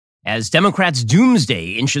As Democrats'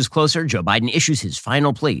 doomsday inches closer, Joe Biden issues his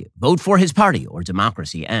final plea. Vote for his party or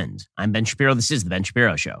democracy ends. I'm Ben Shapiro. This is The Ben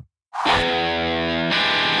Shapiro Show.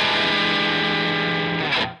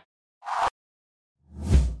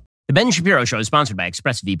 The Ben Shapiro Show is sponsored by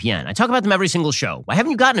ExpressVPN. I talk about them every single show. Why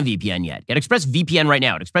haven't you gotten a VPN yet? Get ExpressVPN right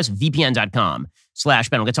now at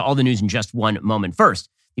expressvpn.com/Ben. We'll get to all the news in just one moment. First,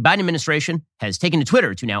 the Biden administration has taken to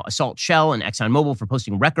Twitter to now assault Shell and ExxonMobil for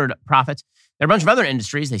posting record profits. There are a bunch of other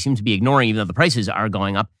industries they seem to be ignoring, even though the prices are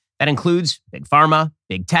going up. That includes big pharma,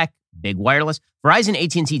 big tech, big wireless. Verizon,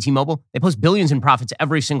 AT&T, T-Mobile, they post billions in profits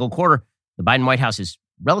every single quarter. The Biden White House is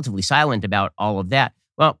relatively silent about all of that.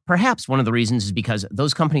 Well, perhaps one of the reasons is because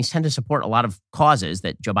those companies tend to support a lot of causes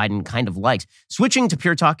that Joe Biden kind of likes. Switching to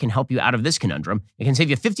Pure Talk can help you out of this conundrum. It can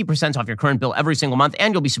save you 50% off your current bill every single month,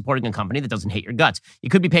 and you'll be supporting a company that doesn't hate your guts. You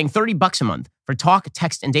could be paying $30 a month for talk,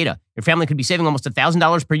 text, and data. Your family could be saving almost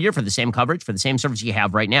 $1,000 per year for the same coverage, for the same service you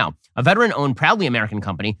have right now. A veteran-owned, proudly American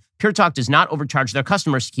company, Pure Talk does not overcharge their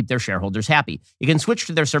customers to keep their shareholders happy. You can switch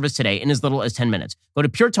to their service today in as little as 10 minutes. Go to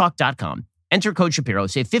puretalk.com. Enter code Shapiro,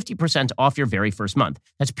 save 50% off your very first month.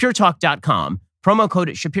 That's puretalk.com, promo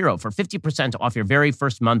code Shapiro for 50% off your very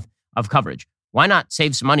first month of coverage. Why not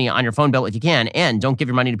save some money on your phone bill if you can, and don't give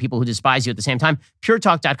your money to people who despise you at the same time?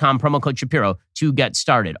 puretalk.com, promo code Shapiro to get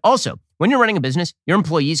started. Also, when you're running a business, your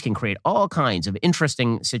employees can create all kinds of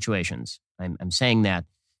interesting situations. I'm saying that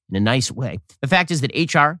in a nice way. The fact is that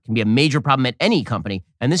HR can be a major problem at any company,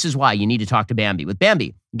 and this is why you need to talk to Bambee. With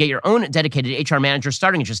Bambee, you get your own dedicated HR manager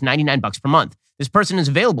starting at just $99 per month. This person is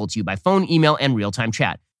available to you by phone, email, and real-time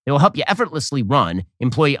chat. They will help you effortlessly run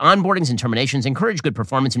employee onboardings and terminations, encourage good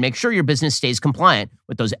performance, and make sure your business stays compliant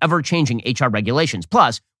with those ever-changing HR regulations.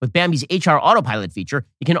 Plus, with Bambee's HR Autopilot feature,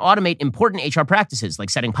 you can automate important HR practices like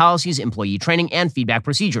setting policies, employee training, and feedback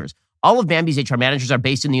procedures. All of Bambee's HR managers are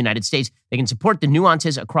based in the United States. They can support the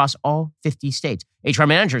nuances across all 50 states. HR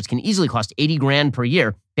managers can easily cost $80,000 per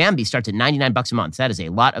year. Bambee starts at $99 a month. That is a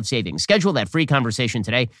lot of savings. Schedule that free conversation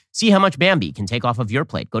today. See how much Bambee can take off of your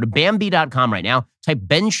plate. Go to Bambee.com right now. Type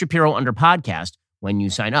Ben Shapiro under podcast when you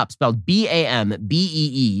sign up. Spelled BAMBEE.com.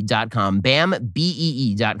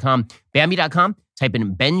 BAMBEE.com. Bambee.com. Type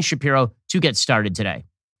in Ben Shapiro to get started today.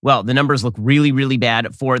 Well, the numbers look really, really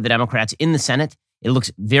bad for the Democrats in the Senate. It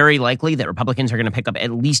looks very likely that Republicans are going to pick up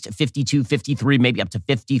at least 52, 53, maybe up to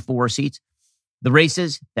 54 seats. The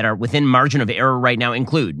races that are within margin of error right now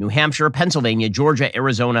include New Hampshire, Pennsylvania, Georgia,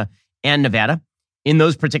 Arizona, and Nevada. In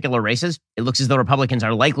those particular races, it looks as though Republicans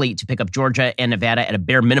are likely to pick up Georgia and Nevada at a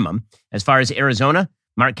bare minimum. As far as Arizona,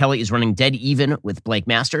 Mark Kelly is running dead even with Blake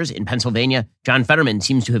Masters. In Pennsylvania, John Fetterman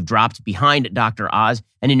seems to have dropped behind Dr. Oz.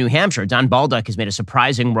 And in New Hampshire, Don Baldock has made a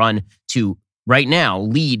surprising run to right now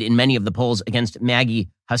lead in many of the polls against Maggie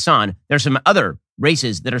Hassan. There's some other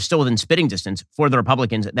races that are still within spitting distance for the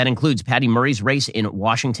Republicans. That includes Patty Murray's race in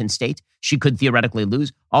Washington state. She could theoretically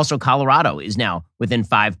lose. Also, Colorado is now within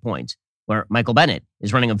 5 points, where Michael Bennet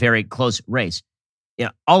is running a very close race.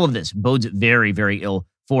 All of this bodes very, very ill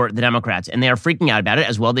for the Democrats, and they are freaking out about it,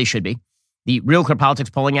 as well they should be. The Real Clear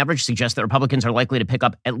Politics polling average suggests that Republicans are likely to pick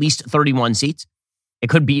up at least 31 seats. It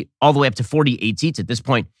could be all the way up to 48 seats at this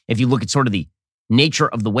point. If you look at sort of the nature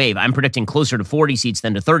of the wave, I'm predicting closer to 40 seats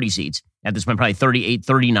than to 30 seats. At this point, probably 38,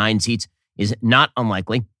 39 seats is not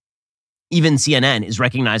unlikely. Even CNN is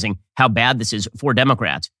recognizing how bad this is for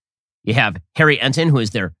Democrats. You have Harry Enton, who is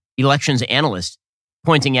their elections analyst,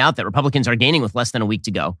 pointing out that Republicans are gaining with less than a week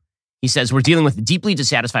to go. He says, we're dealing with a deeply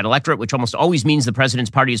dissatisfied electorate, which almost always means the president's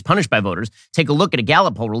party is punished by voters. Take a look at a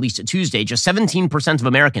Gallup poll released Tuesday. Just 17% of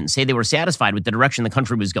Americans say they were satisfied with the direction the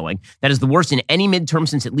country was going. That is the worst in any midterm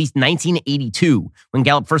since at least 1982, when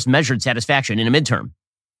Gallup first measured satisfaction in a midterm.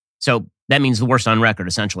 So that means the worst on record,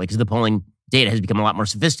 essentially, because the polling data has become a lot more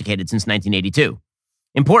sophisticated since 1982.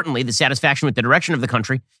 Importantly, the satisfaction with the direction of the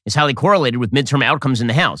country is highly correlated with midterm outcomes in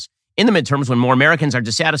the House. In the midterms, when more Americans are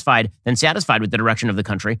dissatisfied than satisfied with the direction of the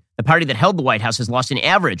country, the party that held the White House has lost an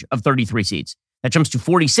average of 33 seats. That jumps to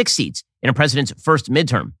 46 seats in a president's first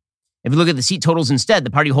midterm. If you look at the seat totals instead, the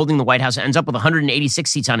party holding the White House ends up with 186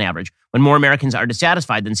 seats on average. When more Americans are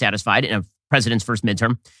dissatisfied than satisfied in a president's first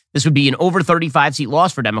midterm, this would be an over 35-seat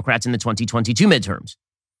loss for Democrats in the 2022 midterms.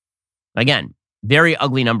 Again, very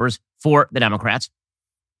ugly numbers for the Democrats.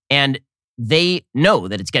 And they know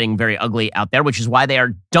that it's getting very ugly out there, which is why they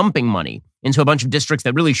are dumping money into a bunch of districts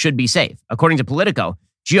that really should be safe. According to Politico,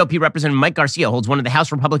 GOP Representative Mike Garcia holds one of the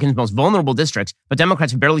House Republicans' most vulnerable districts, but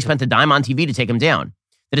Democrats have barely spent a dime on TV to take him down.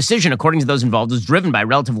 The decision, according to those involved, was driven by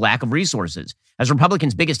relative lack of resources. As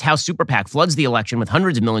Republicans' biggest House super PAC floods the election with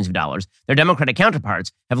hundreds of millions of dollars, their Democratic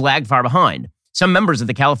counterparts have lagged far behind. Some members of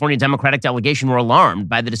the California Democratic delegation were alarmed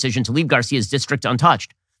by the decision to leave Garcia's district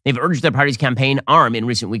untouched. They've urged their party's campaign arm in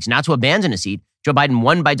recent weeks not to abandon a seat. Joe Biden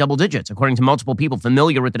won by double digits, according to multiple people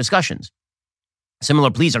familiar with the discussions.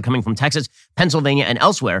 Similar pleas are coming from Texas, Pennsylvania, and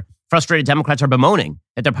elsewhere. Frustrated Democrats are bemoaning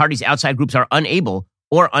that their party's outside groups are unable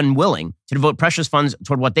or unwilling to devote precious funds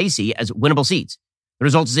toward what they see as winnable seats. The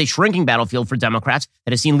result is a shrinking battlefield for Democrats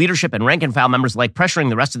that has seen leadership and rank-and-file members alike pressuring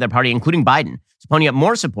the rest of their party, including Biden, to pony up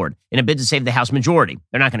more support in a bid to save the House majority.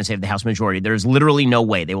 They're not going to save the House majority. There's literally no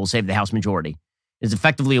way they will save the House majority. It's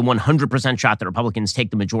effectively a 100% shot that Republicans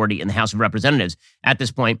take the majority in the House of Representatives. At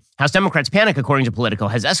this point, House Democrats' panic, according to Politico,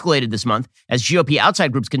 has escalated this month as GOP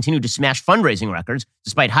outside groups continue to smash fundraising records.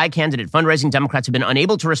 Despite high candidate fundraising, Democrats have been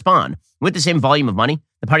unable to respond. With the same volume of money,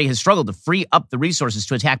 the party has struggled to free up the resources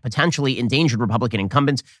to attack potentially endangered Republican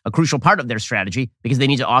incumbents, a crucial part of their strategy because they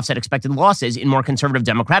need to offset expected losses in more conservative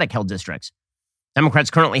Democratic-held districts.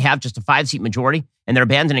 Democrats currently have just a 5-seat majority, and they're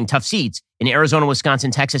abandoning tough seats in Arizona,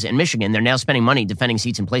 Wisconsin, Texas, and Michigan. They're now spending money defending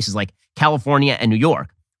seats in places like California and New York,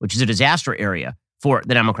 which is a disaster area for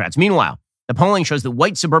the Democrats. Meanwhile, the polling shows that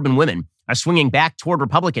white suburban women are swinging back toward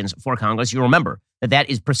Republicans for Congress. You'll remember that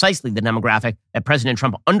is precisely the demographic that President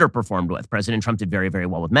Trump underperformed with. President Trump did very, very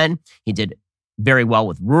well with men. He did very well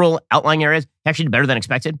with rural outlying areas. He actually did better than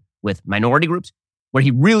expected with minority groups. Where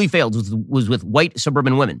he really failed was with white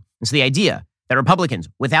suburban women. And so the idea that Republicans,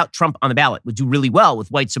 without Trump on the ballot, would do really well with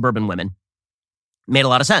white suburban women made a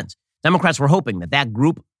lot of sense. Democrats were hoping that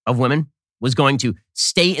group of women was going to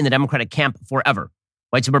stay in the Democratic camp forever.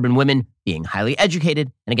 White suburban women being highly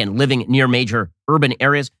educated and, again, living near major urban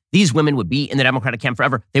areas. These women would be in the Democratic camp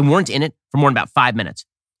forever. They weren't in it for more than about 5 minutes.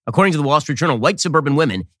 According to the Wall Street Journal, white suburban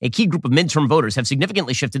women, a key group of midterm voters, have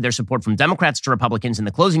significantly shifted their support from Democrats to Republicans in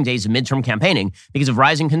the closing days of midterm campaigning because of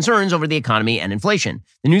rising concerns over the economy and inflation.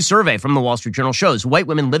 The new survey from the Wall Street Journal shows white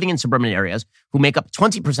women living in suburban areas who make up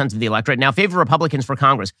 20% of the electorate now favor Republicans for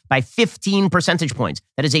Congress by 15 percentage points.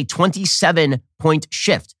 That is a 27-point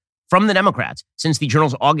shift from the Democrats since the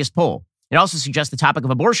Journal's August poll. It also suggests the topic of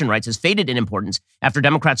abortion rights has faded in importance after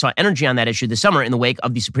Democrats saw energy on that issue this summer in the wake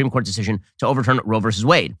of the Supreme Court decision to overturn Roe v.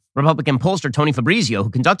 Wade. Republican pollster Tony Fabrizio, who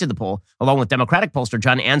conducted the poll, along with Democratic pollster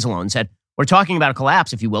John Anzalone, said, "We're talking about a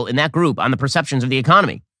collapse, if you will, in that group on the perceptions of the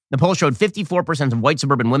economy." The poll showed 54% of white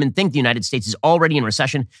suburban women think the United States is already in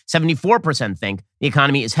recession. 74% think the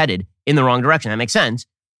economy is headed in the wrong direction. That makes sense.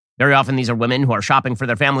 Very often, these are women who are shopping for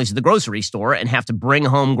their families at the grocery store and have to bring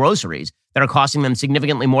home groceries that are costing them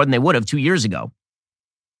significantly more than they would have 2 years ago.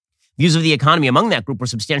 Views of the economy among that group were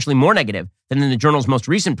substantially more negative than in the Journal's most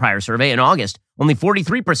recent prior survey in August. Only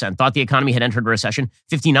 43% thought the economy had entered a recession.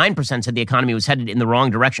 59% said the economy was headed in the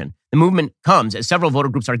wrong direction. The movement comes as several voter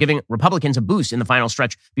groups are giving Republicans a boost in the final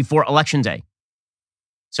stretch before Election Day.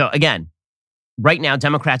 So again, right now,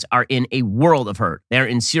 Democrats are in a world of hurt. They're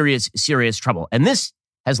in serious, serious trouble. And this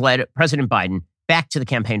has led President Biden back to the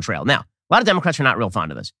campaign trail. Now, a lot of Democrats are not real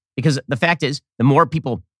fond of this because the fact is the more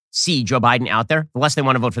people see Joe Biden out there, the less they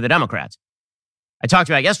want to vote for the Democrats. I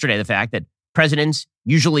talked about yesterday the fact that presidents,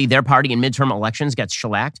 usually their party in midterm elections gets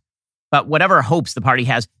shellacked, but whatever hopes the party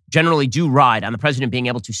has generally do ride on the president being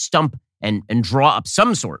able to stump and draw up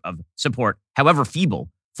some sort of support, however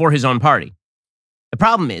feeble, for his own party. The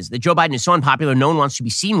problem is that Joe Biden is so unpopular, no one wants to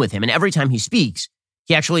be seen with him, and every time he speaks,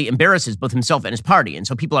 he actually embarrasses both himself and his party. And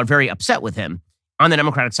so people are very upset with him on the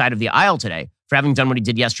Democratic side of the aisle today for having done what he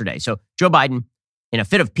did yesterday. So Joe Biden, in a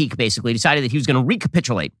fit of pique, basically decided that he was going to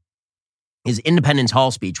recapitulate his Independence Hall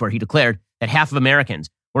speech where he declared that half of Americans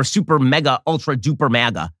were super, mega, ultra, duper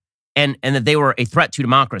MAGA and that they were a threat to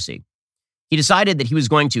democracy. He decided that he was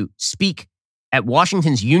going to speak at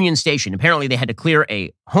Washington's Union Station. Apparently, they had to clear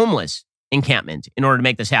a homeless encampment in order to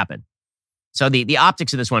make this happen. So the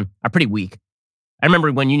optics of this one are pretty weak. I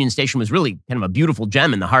remember when Union Station was really kind of a beautiful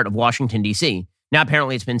gem in the heart of Washington, D.C. Now,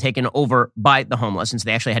 apparently, it's been taken over by the homeless, and so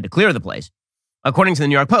they actually had to clear the place. According to the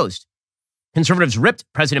New York Post, conservatives ripped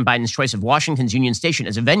President Biden's choice of Washington's Union Station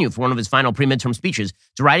as a venue for one of his final pre-midterm speeches,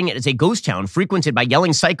 deriding it as a ghost town frequented by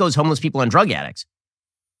yelling psychos, homeless people, and drug addicts.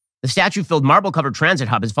 The statue-filled marble-covered transit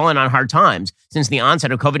hub has fallen on hard times since the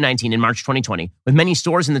onset of COVID-19 in March 2020, with many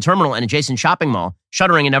stores in the terminal and adjacent shopping mall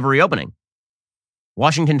shuttering and never reopening.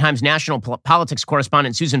 Washington Times national politics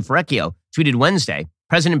correspondent Susan Ferrecchio tweeted Wednesday,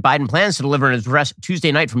 President Biden plans to deliver an address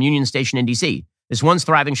Tuesday night from Union Station in D.C. This once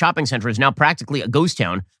thriving shopping center is now practically a ghost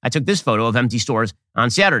town. I took this photo of empty stores on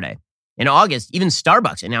Saturday. In August, even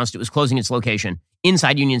Starbucks announced it was closing its location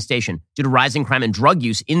inside Union Station due to rising crime and drug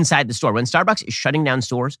use inside the store. When Starbucks is shutting down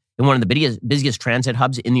stores in one of the busiest transit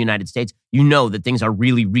hubs in the United States, you know that things are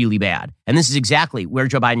really, really bad. And this is exactly where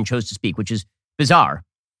Joe Biden chose to speak, which is bizarre.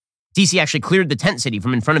 D.C. actually cleared the tent city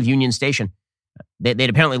from in front of Union Station. They'd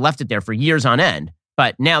apparently left it there for years on end.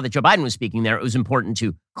 But now that Joe Biden was speaking there, it was important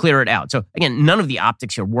to clear it out. So again, none of the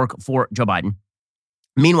optics here work for Joe Biden.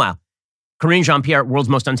 Meanwhile, Karine Jean-Pierre, world's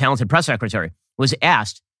most untalented press secretary, was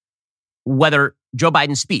asked whether Joe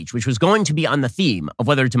Biden's speech, which was going to be on the theme of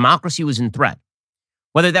whether democracy was in threat,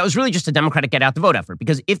 whether that was really just a Democratic get out the vote effort.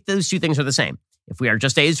 Because if those two things are the same, if we are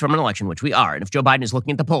just days from an election, which we are, and if Joe Biden is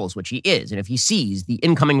looking at the polls, which he is, and if he sees the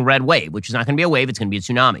incoming red wave, which is not going to be a wave, it's going to be a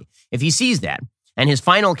tsunami. If he sees that, and his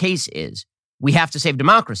final case is, we have to save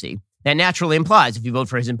democracy, that naturally implies if you vote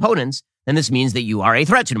for his opponents, then this means that you are a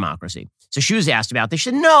threat to democracy. So she was asked about this. She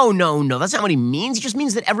said, no, that's not what he means. He just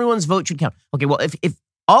means that everyone's vote should count. Okay, well, if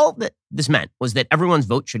all that this meant was that everyone's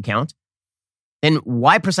vote should count, then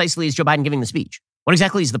why precisely is Joe Biden giving the speech? What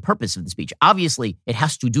exactly is the purpose of the speech? Obviously, it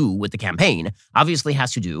has to do with the campaign. Obviously, it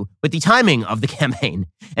has to do with the timing of the campaign.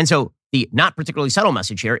 And so the not particularly subtle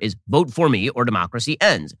message here is vote for me or democracy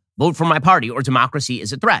ends. Vote for my party or democracy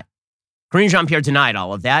is a threat. Karine Jean-Pierre denied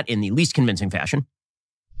all of that in the least convincing fashion.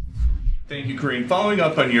 Thank you, Karine. Following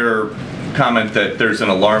up on your comment that there's an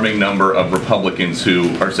alarming number of Republicans who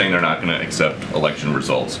are saying they're not going to accept election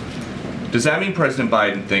results. Does that mean President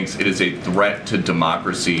Biden thinks it is a threat to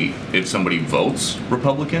democracy if somebody votes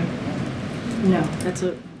Republican? No,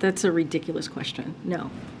 that's a ridiculous question. No.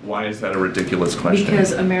 Why is that a ridiculous question?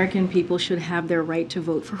 Because American people should have their right to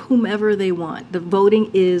vote for whomever they want. The voting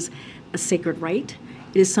is a sacred right.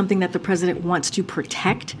 It is something that the president wants to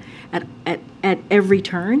protect at every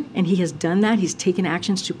turn, and he has done that. He's taken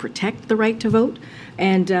actions to protect the right to vote,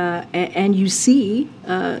 and you see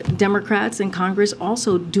Democrats in Congress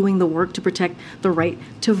also doing the work to protect the right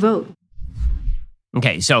to vote.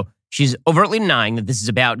 Okay, so she's overtly denying that this is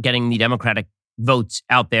about getting the Democratic votes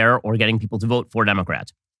out there or getting people to vote for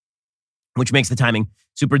Democrats, which makes the timing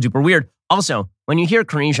super duper weird. Also, when you hear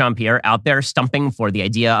Karine Jean-Pierre out there stumping for the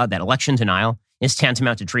idea that election denial is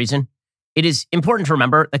tantamount to treason, it is important to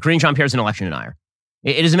remember that Karine Jean-Pierre is an election denier.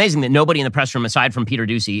 It is amazing that nobody in the press room, aside from Peter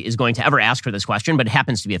Doocy, is going to ever ask her this question, but it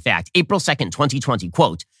happens to be a fact. April 2nd, 2020,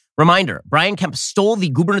 quote, reminder, Brian Kemp stole the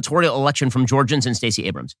gubernatorial election from Georgians and Stacey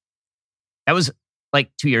Abrams. That was like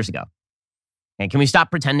 2 years ago. And can we stop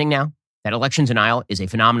pretending now that election denial is a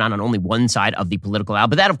phenomenon on only one side of the political aisle?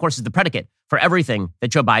 But that, of course, is the predicate for everything that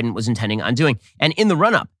Joe Biden was intending on doing. And in the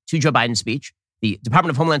run-up to Joe Biden's speech, the Department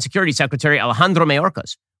of Homeland Security Secretary Alejandro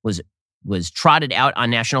Mayorkas was trotted out on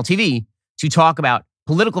national TV to talk about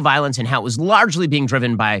political violence and how it was largely being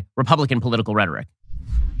driven by Republican political rhetoric.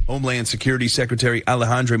 Homeland Security Secretary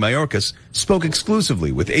Alejandro Mayorkas spoke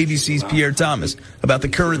exclusively with ABC's Pierre Thomas about the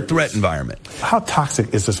current threat environment. How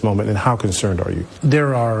toxic is this moment and how concerned are you?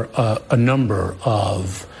 There are a number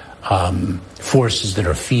of forces that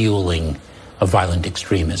are fueling a violent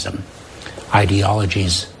extremism,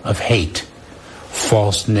 ideologies of hate,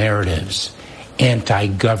 false narratives,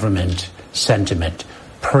 anti-government sentiment,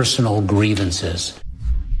 personal grievances.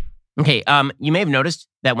 Okay, you may have noticed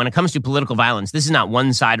that when it comes to political violence, this is not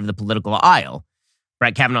one side of the political aisle.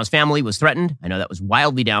 Brett Kavanaugh's family was threatened. I know that was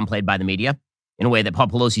wildly downplayed by the media in a way that Paul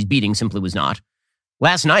Pelosi's beating simply was not.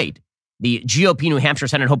 Last night, the GOP New Hampshire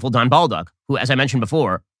Senate hopeful Don Baldock, who, as I mentioned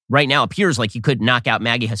before, right now appears like he could knock out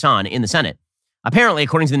Maggie Hassan in the Senate. Apparently,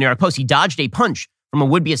 according to the New York Post, he dodged a punch from a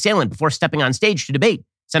would-be assailant before stepping on stage to debate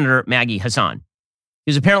Senator Maggie Hassan. He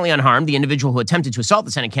was apparently unharmed. The individual who attempted to assault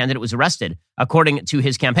the Senate candidate was arrested, according to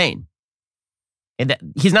his campaign. And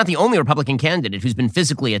he's not the only Republican candidate who's been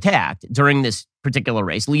physically attacked during this particular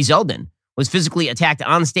race. Lee Zeldin was physically attacked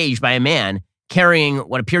on stage by a man carrying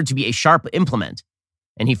what appeared to be a sharp implement.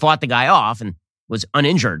 And he fought the guy off and was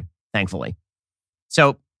uninjured, thankfully.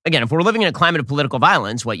 So, again, if we're living in a climate of political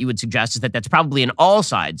violence, what you would suggest is that that's probably an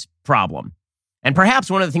all-sides problem. And perhaps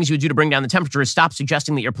one of the things you would do to bring down the temperature is stop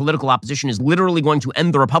suggesting that your political opposition is literally going to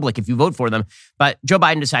end the republic if you vote for them. But Joe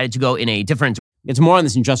Biden decided to go in a different... It's more on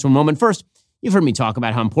this in just one moment. First, you've heard me talk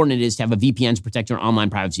about how important it is to have a VPN to protect your online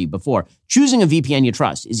privacy before. Choosing a VPN you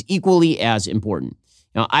trust is equally as important.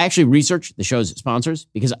 Now, I actually research the show's sponsors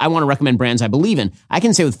because I want to recommend brands I believe in. I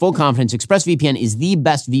can say with full confidence, ExpressVPN is the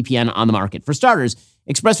best VPN on the market. For starters,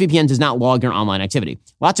 ExpressVPN does not log your online activity.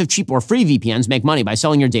 Lots of cheap or free VPNs make money by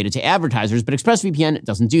selling your data to advertisers, but ExpressVPN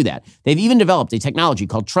doesn't do that. They've even developed a technology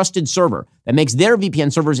called Trusted Server that makes their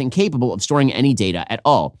VPN servers incapable of storing any data at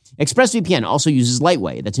all. ExpressVPN also uses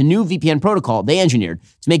Lightway. That's a new VPN protocol they engineered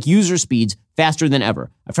to make user speeds faster than ever.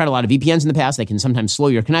 I've tried a lot of VPNs in the past. They can sometimes slow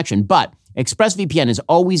your connection, but ExpressVPN is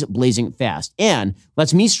always blazing fast and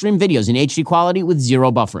lets me stream videos in HD quality with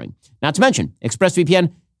zero buffering. Not to mention,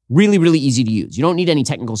 ExpressVPN, really, really easy to use. You don't need any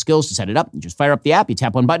technical skills to set it up. You just fire up the app, you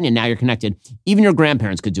tap one button, and now you're connected. Even your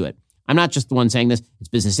grandparents could do it. I'm not just the one saying this. It's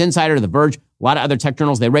Business Insider, The Verge, a lot of other tech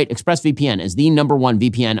journals. They rate ExpressVPN as the #1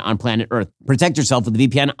 VPN on planet Earth. Protect yourself with the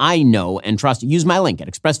VPN I know and trust. Use my link at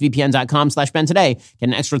expressvpn.com/Ben today. Get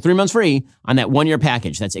an extra 3 months free on that 1-year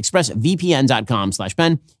package. That's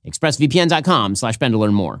expressvpn.com/Ben, expressvpn.com/Ben to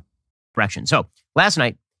learn more. Correction. So last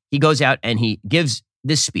night, he goes out and he gives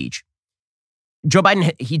this speech. Joe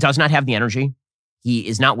Biden, he does not have the energy. He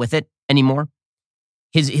is not with it anymore.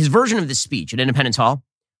 His version of this speech at Independence Hall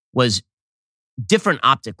was different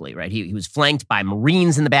optically, right? He was flanked by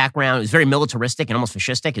Marines in the background. It was very militaristic and almost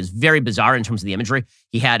fascistic. It was very bizarre in terms of the imagery.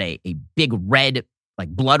 He had a big red, like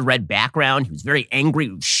blood red background. He was very angry.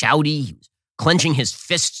 He was shouty. He was clenching his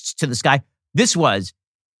fists to the sky. This was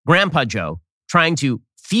Grandpa Joe trying to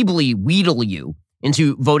feebly wheedle you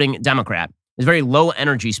into voting Democrat. It was a very low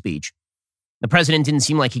energy speech. The president didn't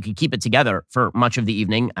seem like he could keep it together for much of the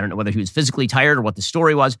evening. I don't know whether he was physically tired or what the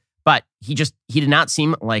story was, but he did not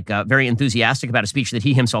seem like very enthusiastic about a speech that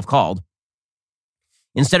he himself called.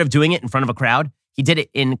 Instead of doing it in front of a crowd, he did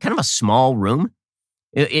it in kind of a small room.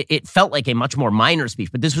 It felt like a much more minor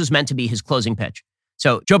speech, but this was meant to be his closing pitch.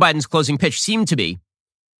 So Joe Biden's closing pitch seemed to be,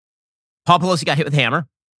 Paul Pelosi got hit with a hammer.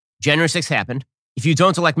 January 6th happened. If you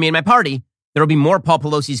don't elect me and my party, there will be more Paul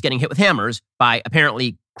Pelosi's getting hit with hammers by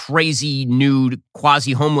apparently crazy, nude,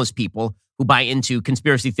 quasi-homeless people who buy into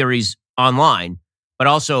conspiracy theories online, but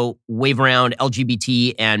also wave around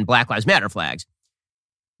LGBT and Black Lives Matter flags.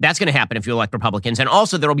 That's going to happen if you elect Republicans. And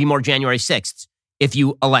also there will be more January 6th if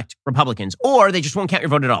you elect Republicans. Or they just won't count your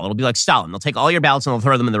vote at all. It'll be like Stalin. They'll take all your ballots and they'll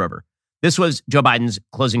throw them in the river. This was Joe Biden's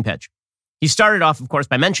closing pitch. He started off, of course,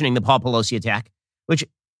 by mentioning the Paul Pelosi attack, which,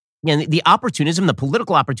 again, the opportunism, the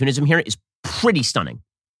political opportunism here is pretty stunning.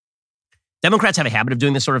 Democrats have a habit of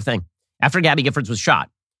doing this sort of thing. After Gabby Giffords was shot,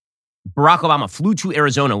 Barack Obama flew to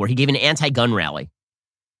Arizona where he gave an anti-gun rally.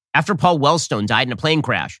 After Paul Wellstone died in a plane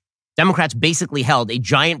crash, Democrats basically held a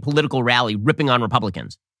giant political rally ripping on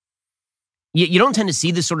Republicans. You don't tend to see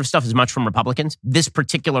this sort of stuff as much from Republicans, this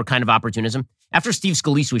particular kind of opportunism. After Steve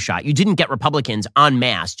Scalise was shot, you didn't get Republicans en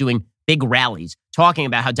masse doing big rallies talking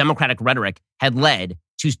about how Democratic rhetoric had led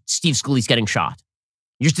to Steve Scalise getting shot.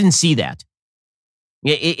 You just didn't see that.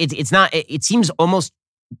 It's not. It seems almost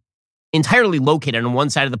entirely located on one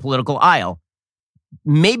side of the political aisle.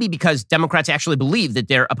 Maybe because Democrats actually believe that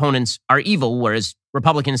their opponents are evil, whereas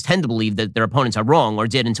Republicans tend to believe that their opponents are wrong, or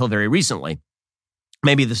did until very recently.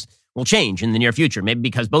 Maybe this will change in the near future. Maybe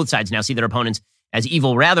because both sides now see their opponents as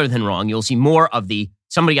evil rather than wrong. You'll see more of the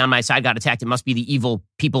somebody on my side got attacked. It must be the evil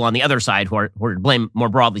people on the other side who are to blame, more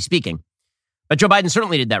broadly speaking. But Joe Biden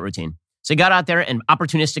certainly did that routine. So he got out there and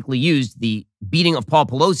opportunistically used the beating of Paul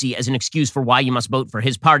Pelosi as an excuse for why you must vote for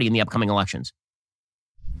his party in the upcoming elections.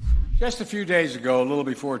 Just a few days ago, a little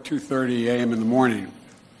before 2:30 a.m. in the morning,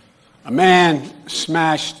 a man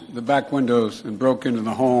smashed the back windows and broke into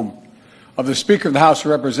the home of the Speaker of the House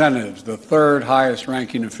of Representatives, the third highest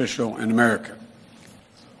ranking official in America.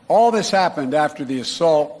 All this happened after the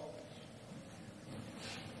assault.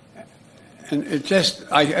 And it's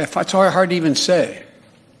hard to even say.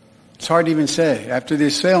 It's hard to even say. After the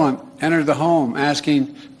assailant entered the home asking,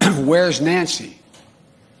 "Where's Nancy?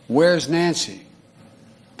 Where's Nancy?"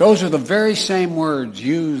 Those are the very same words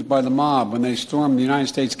used by the mob when they stormed the United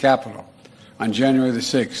States Capitol on January the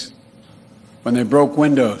 6th, when they broke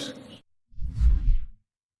windows.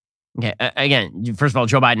 Okay, again, first of all,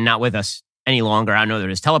 Joe Biden not with us any longer. I know that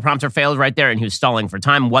his teleprompter failed right there and he was stalling for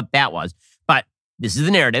time, what that was. But this is the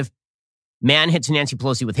narrative. Man hits Nancy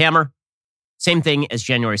Pelosi with hammer. Same thing as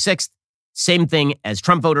January 6th. Same thing as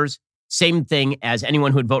Trump voters. Same thing as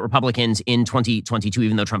anyone who would vote Republicans in 2022,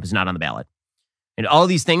 even though Trump is not on the ballot. And all of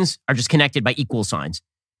these things are just connected by equal signs.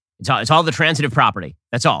 It's all the transitive property.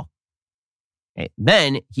 That's all. Okay.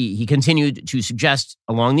 Then he continued to suggest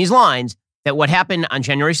along these lines that what happened on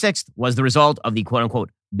January 6th was the result of the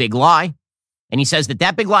quote-unquote big lie. And he says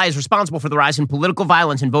that big lie is responsible for the rise in political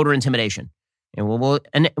violence and voter intimidation. And we'll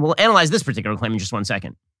analyze this particular claim in just 1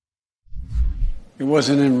 second. It was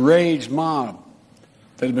an enraged mob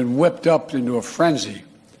that had been whipped up into a frenzy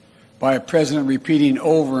by a president repeating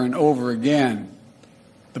over and over again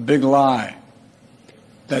the big lie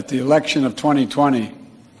that the election of 2020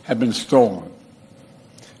 had been stolen.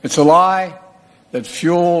 It's a lie that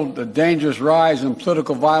fueled the dangerous rise in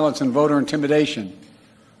political violence and voter intimidation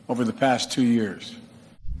over the past 2 years.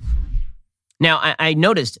 Now, I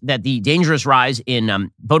noticed that the dangerous rise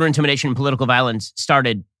in voter intimidation and political violence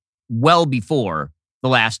started well before the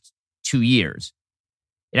last 2 years.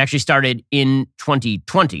 It actually started in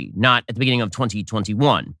 2020, not at the beginning of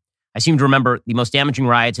 2021. I seem to remember the most damaging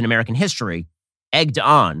riots in American history, egged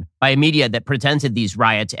on by a media that presented these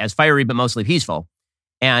riots as fiery but mostly peaceful.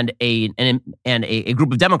 and a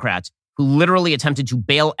group of Democrats who literally attempted to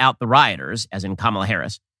bail out the rioters, as in Kamala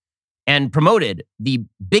Harris, and promoted the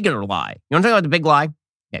bigger lie. You want to talk about the big lie?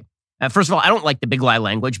 Okay. First of all, I don't like the big lie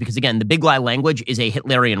language because, again, the big lie language is a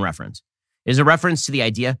Hitlerian reference. It is a reference to the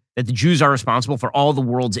idea that the Jews are responsible for all the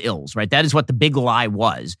world's ills, right? That is what the big lie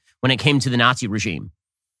was when it came to the Nazi regime.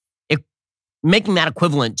 Making that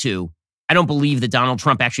equivalent to, I don't believe that Donald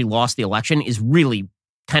Trump actually lost the election is really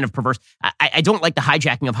kind of perverse. I don't like the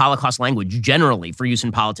hijacking of Holocaust language generally for use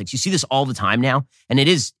in politics. You see this all the time now, and it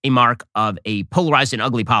is a mark of a polarized and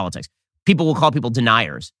ugly politics. People will call people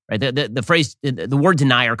deniers, right? The phrase, the word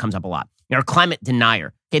denier comes up a lot. You're a climate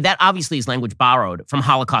denier. Okay, that obviously is language borrowed from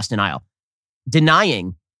Holocaust denial.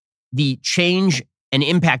 Denying the change and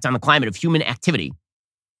impact on the climate of human activity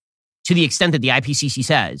to the extent that the IPCC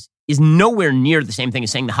says is nowhere near the same thing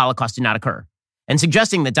as saying the Holocaust did not occur. And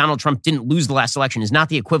suggesting that Donald Trump didn't lose the last election is not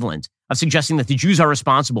the equivalent of suggesting that the Jews are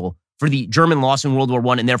responsible for the German loss in World War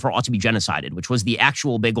I and therefore ought to be genocided, which was the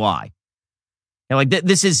actual big lie. And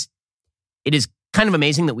it is kind of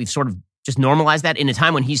amazing that we've sort of just normalized that in a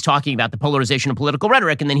time when he's talking about the polarization of political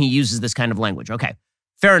rhetoric and then he uses this kind of language. Okay,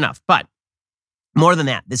 fair enough. But more than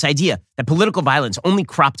that, this idea that political violence only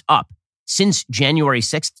cropped up since January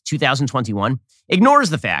 6th, 2021, ignores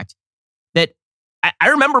the fact that I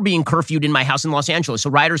remember being curfewed in my house in Los Angeles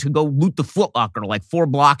so rioters could go loot the Foot Locker like 4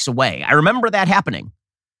 blocks away. I remember that happening.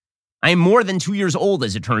 I am more than 2 years old,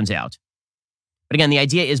 as it turns out. But again, the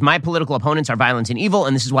idea is my political opponents are violent and evil,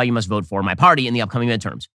 and this is why you must vote for my party in the upcoming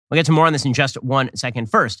midterms. We'll get to more on this in just 1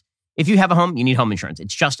 second. First, if you have a home, you need home insurance.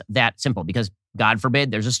 It's just that simple because, God forbid,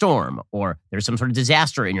 there's a storm or there's some sort of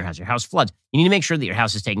disaster in your house floods. You need to make sure that your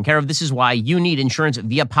house is taken care of. This is why you need insurance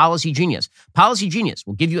via Policy Genius. Policy Genius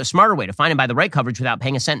will give you a smarter way to find and buy the right coverage without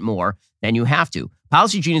paying a cent more than you have to.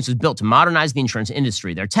 Policy Genius was built to modernize the insurance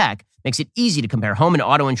industry. Their tech makes it easy to compare home and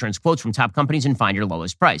auto insurance quotes from top companies and find your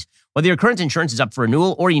lowest price. Whether your current insurance is up for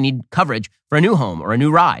renewal or you need coverage for a new home or a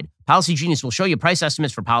new ride, Policy Genius will show you price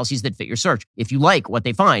estimates for policies that fit your search. If you like what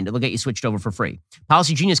they find, they'll get you switched over for free.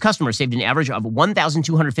 Policy Genius customers saved an average of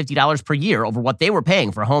 $1,250 per year over what they were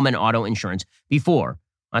paying for home and auto insurance before.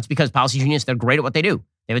 That's because Policy Genius, they're great at what they do.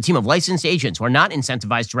 They have a team of licensed agents who are not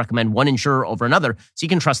incentivized to recommend one insurer over another, so you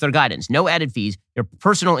can trust their guidance. No added fees. Your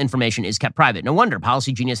personal information is kept private. No wonder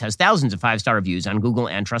Policy Genius has thousands of 5-star reviews on Google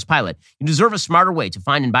and Trustpilot. You deserve a smarter way to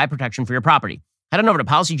find and buy protection for your property. Head on over to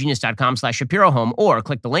policygenius.com/ShapiroHome or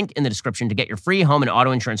click the link in the description to get your free home and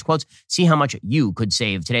auto insurance quotes. See how much you could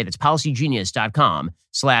save today. That's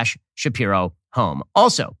policygenius.com/ShapiroHome.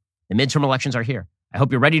 Also, the midterm elections are here. I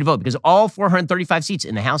hope you're ready to vote because all 435 seats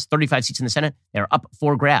in the House, 35 seats in the Senate, they're up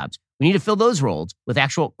for grabs. We need to fill those roles with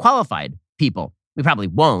actual qualified people. We probably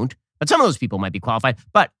won't, but some of those people might be qualified.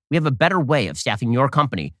 But we have a better way of staffing your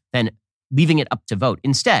company than leaving it up to vote.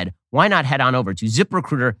 Instead, why not head on over to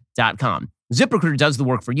ZipRecruiter.com? ZipRecruiter does the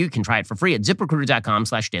work for you. You can try it for free at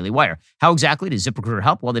ZipRecruiter.com/dailywire. How exactly does ZipRecruiter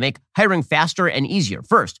help? Well, they make hiring faster and easier.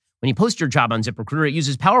 First, when you post your job on ZipRecruiter, it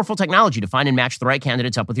uses powerful technology to find and match the right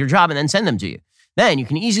candidates up with your job and then send them to you. Then you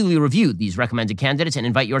can easily review these recommended candidates and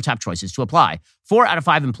invite your top choices to apply. 4 out of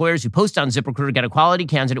 5 employers who post on ZipRecruiter get a quality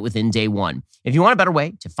candidate within day 1. If you want a better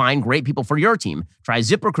way to find great people for your team, try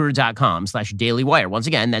ZipRecruiter.com/dailywire. Once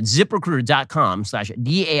again, that's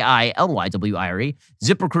ZipRecruiter.com/DAILYWIRE,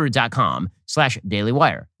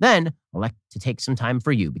 ZipRecruiter.com/dailywire. Then elect to take some time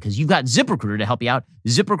for you because you've got ZipRecruiter to help you out.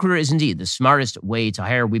 ZipRecruiter is indeed the smartest way to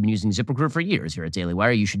hire. We've been using ZipRecruiter for years here at Daily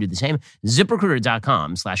Wire. You should do the same.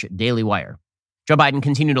 ZipRecruiter.com/dailywire. Joe Biden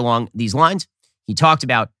continued along these lines. He talked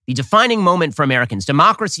about the defining moment for Americans.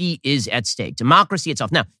 Democracy is at stake. Democracy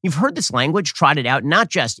itself. Now, you've heard this language trotted out not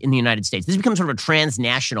just in the United States. This becomes sort of a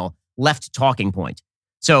transnational left talking point.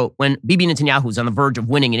 So when Bibi Netanyahu was on the verge of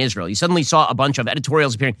winning in Israel, you suddenly saw a bunch of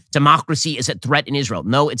editorials appearing, democracy is at threat in Israel.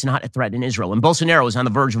 No, it's not a threat in Israel. When Bolsonaro was on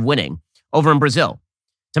the verge of winning over in Brazil,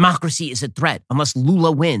 democracy is a threat unless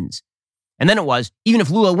Lula wins. And then it was, even if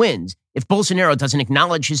Lula wins, if Bolsonaro doesn't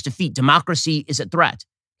acknowledge his defeat, democracy is a threat.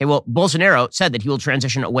 Okay, well, Bolsonaro said that he will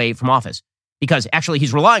transition away from office because actually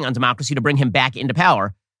he's relying on democracy to bring him back into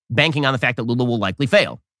power, banking on the fact that Lula will likely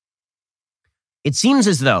fail. It seems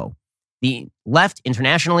as though the left,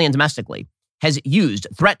 internationally and domestically, has used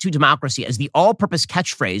threat to democracy as the all-purpose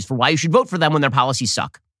catchphrase for why you should vote for them when their policies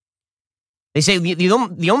suck. They say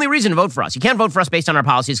the only reason to vote for us, you can't vote for us based on our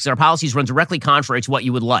policies because our policies run directly contrary to what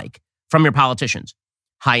you would like from your politicians.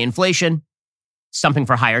 High inflation, stumping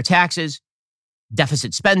for higher taxes,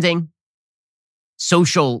 deficit spending,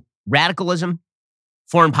 social radicalism,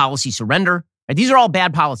 foreign policy surrender. Right? These are all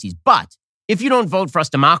bad policies. But if you don't vote for us,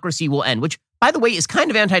 democracy will end, which, by the way, is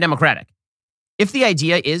kind of anti-democratic. If the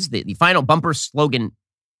idea is that the final bumper slogan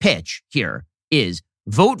pitch here is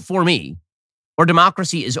vote for me or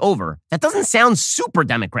democracy is over, that doesn't sound super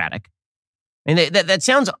democratic. And that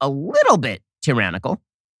sounds a little bit tyrannical.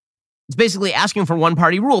 It's basically asking for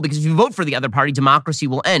one-party rule because if you vote for the other party, democracy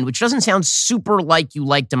will end, which doesn't sound super like you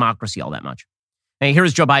like democracy all that much. And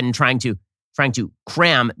here's Joe Biden trying to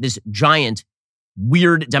cram this giant,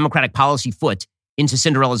 weird democratic policy foot into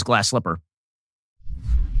Cinderella's glass slipper.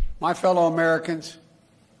 My fellow Americans,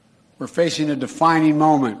 we're facing a defining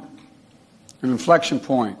moment, an inflection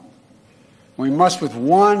point. We must, with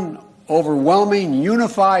one overwhelming,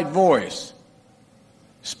 unified voice,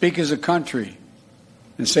 speak as a country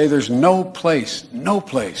and say there's no place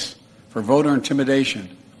for voter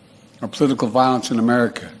intimidation or political violence in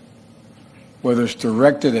America, whether it's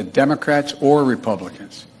directed at Democrats or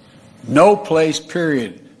Republicans. No place,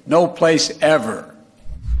 period. No place ever.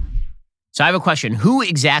 So I have a question. Who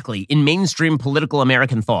exactly in mainstream political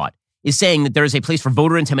American thought is saying that there is a place for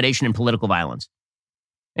voter intimidation and political violence?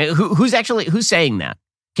 Who's saying that?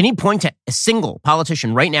 Can he point to a single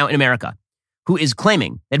politician right now in America who is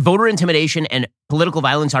claiming that voter intimidation and political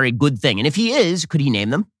violence are a good thing? And if he is, could he name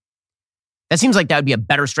them? That seems like that would be a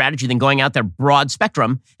better strategy than going out there broad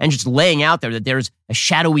spectrum and just laying out there that there's a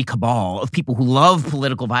shadowy cabal of people who love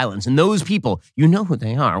political violence. And those people, you know who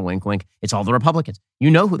they are, wink, wink. It's all the Republicans. You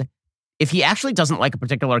know who they. If he actually doesn't like a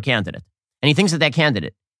particular candidate and he thinks that that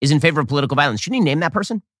candidate is in favor of political violence, shouldn't he name that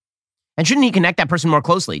person? And shouldn't he connect that person more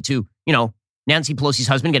closely to, Nancy Pelosi's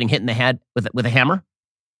husband getting hit in the head with a hammer?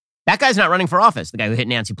 That guy's not running for office, the guy who hit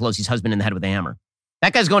Nancy Pelosi's husband in the head with a hammer.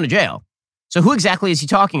 That guy's going to jail. So who exactly is he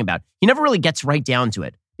talking about? He never really gets right down to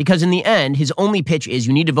it because in the end, his only pitch is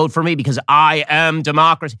you need to vote for me because I am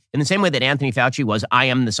democracy. In the same way that Anthony Fauci was I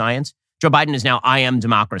am the science, Joe Biden is now I am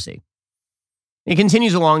democracy. He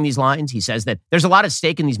continues along these lines. He says that there's a lot at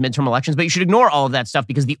stake in these midterm elections, but you should ignore all of that stuff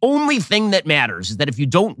because the only thing that matters is that if you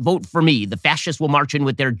don't vote for me, the fascists will march in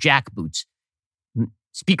with their jackboots.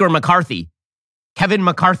 Speaker McCarthy, Kevin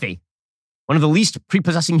McCarthy, one of the least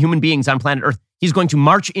prepossessing human beings on planet Earth, he's going to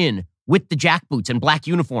march in with the jackboots and black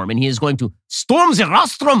uniform, and he is going to storm the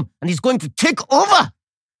rostrum, and he's going to take over.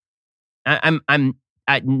 No.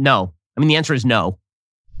 I mean, the answer is no.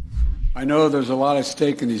 I know there's a lot at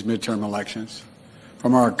stake in these midterm elections,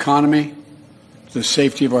 from our economy to the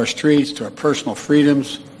safety of our streets to our personal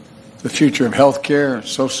freedoms, the future of health care,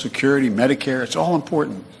 Social Security, Medicare. It's all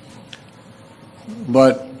important.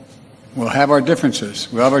 But we'll have our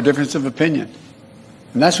differences. We'll have our difference of opinion.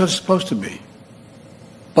 And that's what it's supposed to be.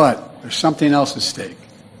 But there's something else at stake.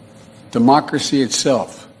 Democracy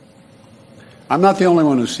itself. I'm not the only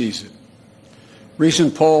one who sees it.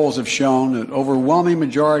 Recent polls have shown that overwhelming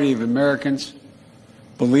majority of Americans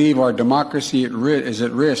believe our democracy is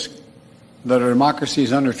at risk, that our democracy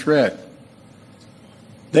is under threat.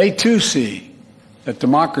 They too see that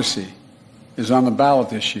democracy is on the ballot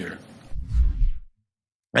this year.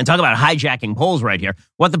 And talk about hijacking polls right here.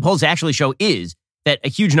 What the polls actually show is that a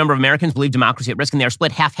huge number of Americans believe democracy at risk, and they are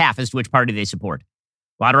split half-half as to which party they support.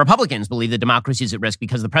 A lot of Republicans believe that democracy is at risk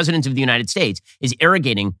because the president of the United States is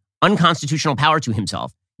arrogating unconstitutional power to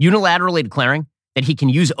himself, unilaterally declaring that he can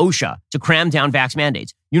use OSHA to cram down vax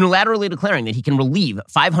mandates, unilaterally declaring that he can relieve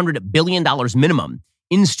 $500 billion minimum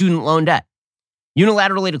in student loan debt,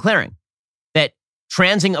 unilaterally declaring that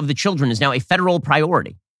transing of the children is now a federal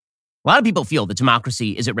priority. A lot of people feel that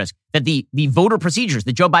democracy is at risk, that the voter procedures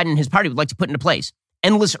that Joe Biden and his party would like to put into place,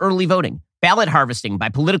 endless early voting, ballot harvesting by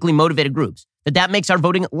politically motivated groups, that makes our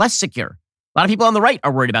voting less secure. A lot of people on the right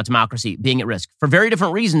are worried about democracy being at risk for very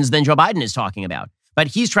different reasons than Joe Biden is talking about. But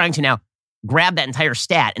he's trying to now grab that entire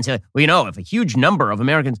stat and say, well, if a huge number of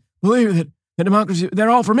Americans believe that democracy, they're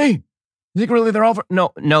all for me. You think really they're all for?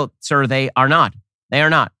 No, sir, they are not. They are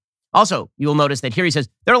not. Also, you will notice that here he says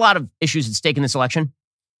there are a lot of issues at stake in this election.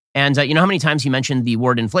 And you know how many times he mentioned the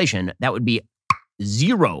word inflation? That would be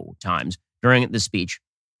 0 times during the speech.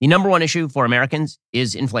 The number one issue for Americans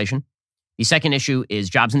is inflation. The second issue is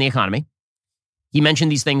jobs in the economy. He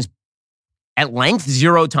mentioned these things at length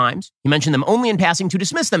 0 times. He mentioned them only in passing to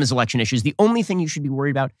dismiss them as election issues. The only thing you should be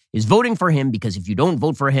worried about is voting for him, because if you don't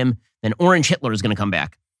vote for him, then Orange Hitler is going to come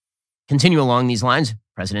back. Continue along these lines,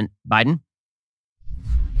 President Biden.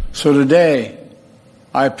 So today,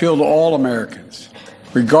 I appeal to all Americans,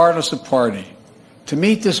 regardless of party, to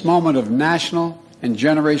meet this moment of national and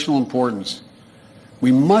generational importance.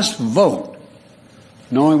 We must vote,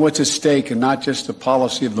 knowing what's at stake and not just the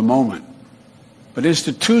policy of the moment, but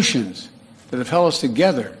institutions that have held us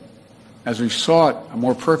together as we sought a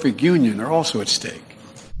more perfect union are also at stake.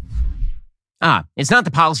 It's not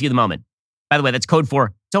the policy of the moment. By the way, that's code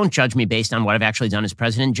for don't judge me based on what I've actually done as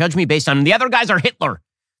president. Judge me based on the other guys are Hitler.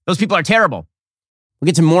 Those people are terrible. We'll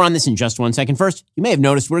get to more on this in just 1 second. First, you may have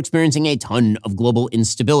noticed we're experiencing a ton of global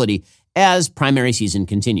instability as primary season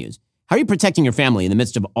continues. How are you protecting your family in the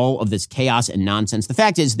midst of all of this chaos and nonsense? The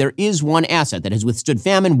fact is, there is one asset that has withstood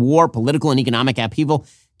famine, war, political, and economic upheaval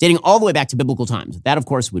dating all the way back to biblical times. That, of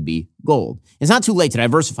course, would be gold. It's not too late to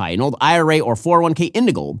diversify an old IRA or 401k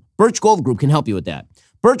into gold. Birch Gold Group can help you with that.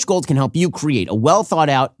 Birch Gold can help you create a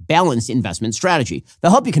well-thought-out, balanced investment strategy.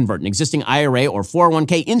 They'll help you convert an existing IRA or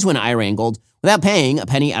 401k into an IRA in gold without paying a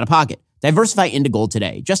penny out of pocket. Diversify into gold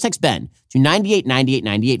today. Just text BEN to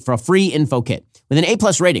 989898 for a free info kit. With an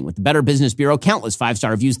A-plus rating with the Better Business Bureau, countless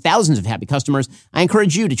 5-star reviews, thousands of happy customers, I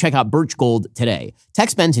encourage you to check out Birch Gold today.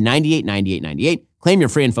 Text BEN to 989898. Claim your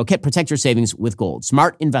free info kit. Protect your savings with gold.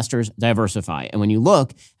 Smart investors diversify. And when you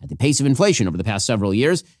look at the pace of inflation over the past several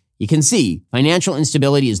years, you can see financial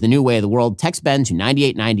instability is the new way of the world. Text BEN to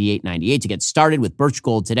 989898 to get started with Birch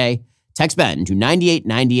Gold today. Text BEN to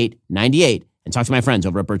 989898 and talk to my friends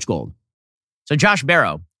over at Birch Gold. So Josh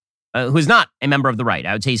Barro, who is not a member of the right,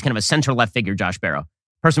 I would say he's kind of a center-left figure, Josh Barro,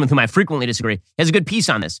 person with whom I frequently disagree, has a good piece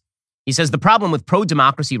on this. He says the problem with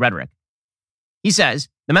pro-democracy rhetoric. He says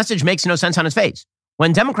the message makes no sense on its face.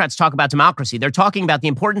 When Democrats talk about democracy, they're talking about the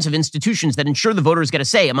importance of institutions that ensure the voters get a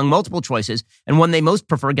say among multiple choices and one they most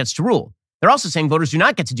prefer gets to rule. They're also saying voters do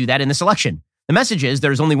not get to do that in this election. The message is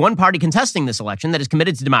there is only one party contesting this election that is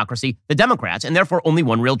committed to democracy, the Democrats, and therefore only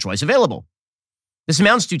one real choice available. This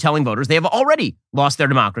amounts to telling voters they have already lost their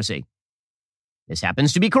democracy. This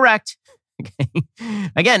happens to be correct.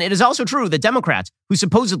 Again, it is also true that Democrats, who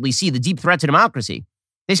supposedly see the deep threat to democracy,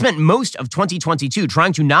 they spent most of 2022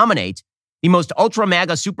 trying to nominate the most ultra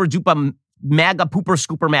MAGA, super duper MAGA, pooper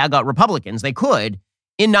scooper MAGA Republicans they could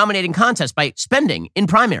in nominating contests by spending in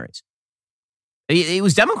primaries. It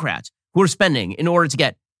was Democrats who were spending in order to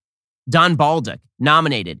get Don Baldock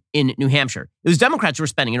nominated in New Hampshire. It was Democrats who were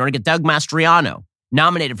spending in order to get Doug Mastriano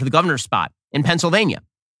nominated for the governor's spot in Pennsylvania.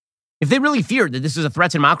 If they really feared that this is a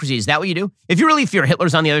threat to democracy, is that what you do? If you really fear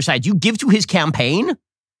Hitler's on the other side, do you give to his campaign?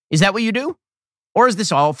 Is that what you do? Or is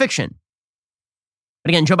this all fiction? But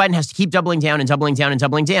again, Joe Biden has to keep doubling down and doubling down and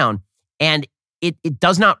doubling down. And it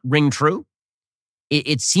does not ring true.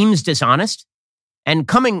 It seems dishonest. And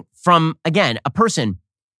coming from, again, a person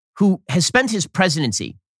who has spent his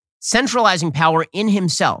presidency centralizing power in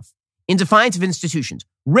himself, in defiance of institutions,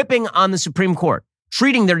 ripping on the Supreme Court,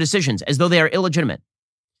 treating their decisions as though they are illegitimate,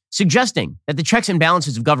 suggesting that the checks and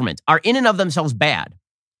balances of government are in and of themselves bad,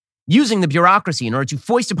 using the bureaucracy in order to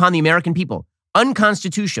foist upon the American people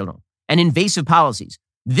unconstitutional and invasive policies.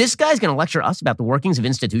 This guy's going to lecture us about the workings of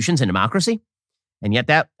institutions and democracy? And yet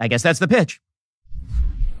I guess that's the pitch.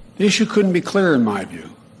 The issue couldn't be clearer in my view.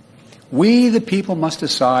 We, the people, must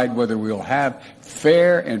decide whether we will have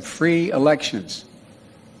fair and free elections.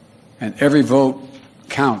 And every vote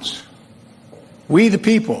counts. We, the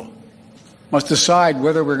people, must decide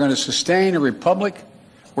whether we're going to sustain a republic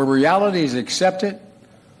where reality is accepted,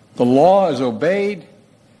 the law is obeyed,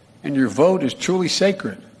 and your vote is truly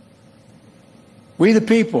sacred. We, the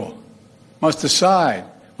people, must decide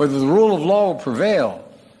whether the rule of law will prevail,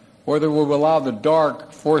 or whether we will allow the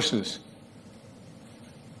dark forces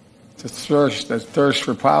that thirst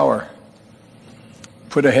for power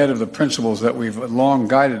put ahead of the principles that we've long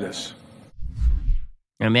guided us.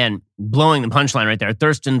 Oh, man, blowing the punchline right there.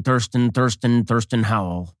 Thurston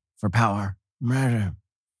Howell for power. Murder.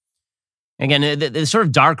 Again, the sort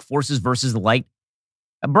of dark forces versus the light.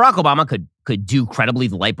 Barack Obama could do credibly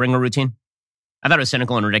the light bringer routine. I thought it was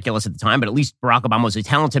cynical and ridiculous at the time, but at least Barack Obama was a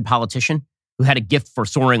talented politician who had a gift for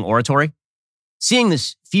soaring oratory. Seeing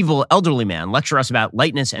this feeble elderly man lecture us about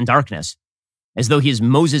lightness and darkness as though he is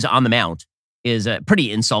Moses on the Mount is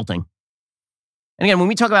pretty insulting. And again, when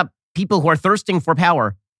we talk about people who are thirsting for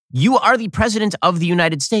power, you are the president of the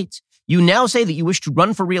United States. You now say that you wish to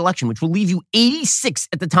run for re-election, which will leave you 86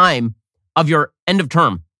 at the time of your end of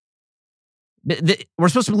term. We're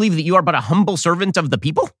supposed to believe that you are but a humble servant of the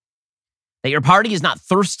people? That your party is not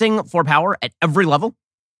thirsting for power at every level?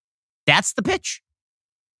 That's the pitch.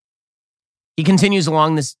 He continues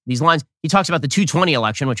along these lines. He talks about the 220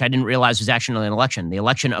 election, which I didn't realize was actually an election, the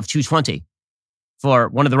election of 220 for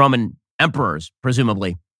one of the Roman emperors,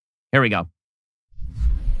 presumably. Here we go.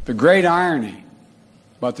 The great irony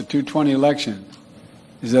about the 220 election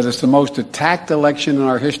is that it's the most attacked election in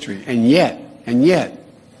our history. And yet,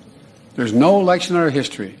 there's no election in our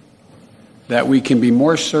history that we can be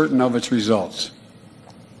more certain of its results.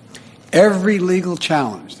 Every legal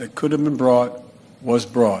challenge that could have been brought was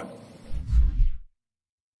brought.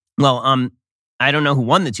 Well, I don't know who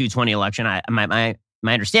won the 220 election. My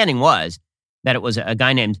understanding was that it was a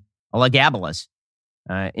guy named Elagabalus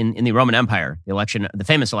in the Roman Empire, the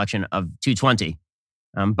famous election of 220.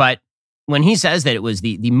 But when he says that it was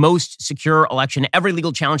the most secure election, every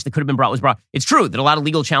legal challenge that could have been brought was brought. It's true that a lot of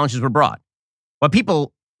legal challenges were brought. What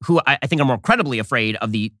people who I think are more credibly afraid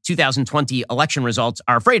of the 2020 election results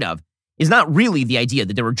are afraid of is not really the idea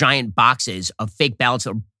that there were giant boxes of fake ballots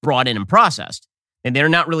that were brought in and processed. And they're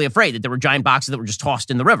not really afraid that there were giant boxes that were just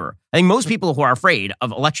tossed in the river. I think most people who are afraid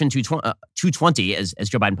of election 220, as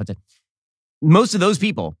Joe Biden puts it, most of those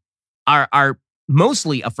people are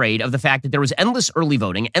mostly afraid of the fact that there was endless early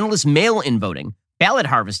voting, endless mail-in voting, ballot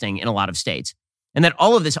harvesting in a lot of states, and that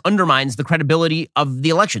all of this undermines the credibility of the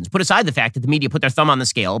elections. Put aside the fact that the media put their thumb on the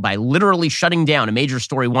scale by literally shutting down a major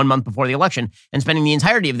story 1 month before the election and spending the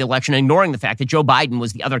entirety of the election ignoring the fact that Joe Biden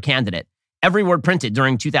was the other candidate. Every word printed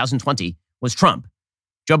during 2020 was Trump.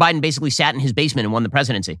 Joe Biden basically sat in his basement and won the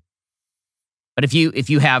presidency. But if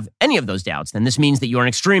you have any of those doubts, then this means that you're an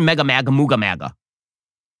extreme mega maga mooga maga.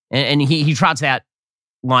 And he trots that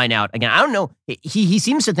line out again. I don't know. He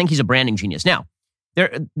seems to think he's a branding genius. Now,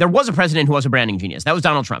 there was a president who was a branding genius. That was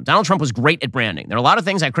Donald Trump. Donald Trump was great at branding. There are a lot of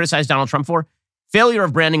things I criticize Donald Trump for. Failure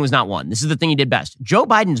of branding was not one. This is the thing he did best. Joe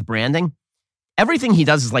Biden's branding, everything he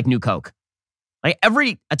does is like New Coke. Like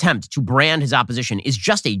every attempt to brand his opposition is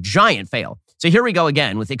just a giant fail. So here we go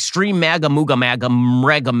again with extreme MAGA, mooga MAGA,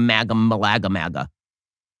 mrega MAGA, malaga MAGA.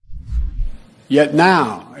 Yet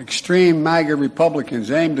now, extreme MAGA Republicans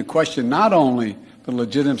aim to question not only the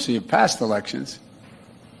legitimacy of past elections,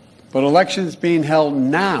 but elections being held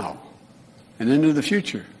now and into the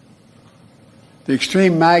future. The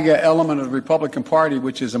extreme MAGA element of the Republican Party,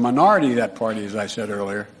 which is a minority of that party, as I said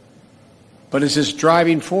earlier, but is its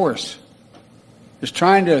driving force, is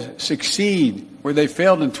trying to succeed where they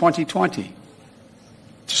failed in 2020,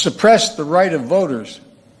 to suppress the right of voters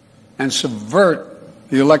and subvert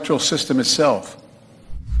the electoral system itself.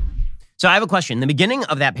 So I have a question. The beginning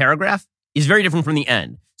of that paragraph is very different from the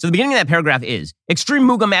end. So the beginning of that paragraph is extreme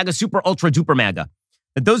mooga MAGA, super ultra duper MAGA.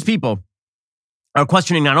 That those people are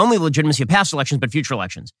questioning not only the legitimacy of past elections, but future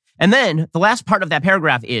elections. And then the last part of that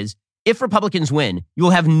paragraph is, if Republicans win, you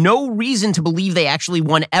will have no reason to believe they actually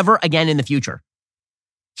won ever again in the future.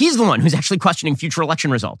 He's the one who's actually questioning future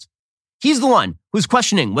election results. He's the one who's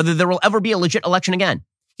questioning whether there will ever be a legit election again.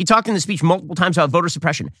 He talked in the speech multiple times about voter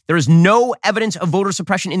suppression. There is no evidence of voter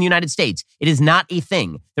suppression in the United States. It is not a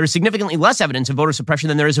thing. There is significantly less evidence of voter suppression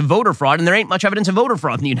than there is of voter fraud, and there ain't much evidence of voter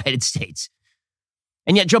fraud in the United States.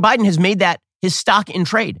 And yet Joe Biden has made that his stock in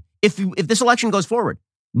trade. If this election goes forward,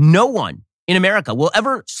 no one in America will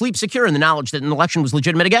ever sleep secure in the knowledge that an election was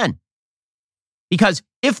legitimate again. Because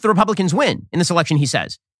if the Republicans win in this election, he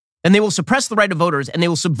says, then they will suppress the right of voters and they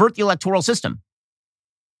will subvert the electoral system.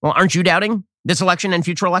 Well, aren't you doubting this election and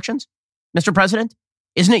future elections, Mr. President?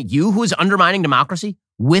 Isn't it you who is undermining democracy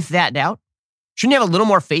with that doubt? Shouldn't you have a little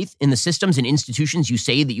more faith in the systems and institutions you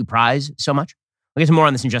say that you prize so much? We'll get to more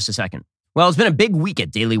on this in just a second. Well, it's been a big week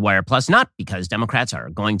at Daily Wire Plus, not because Democrats are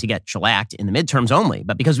going to get shellacked in the midterms only,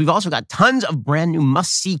 but because we've also got tons of brand new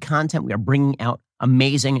must-see content. We are bringing out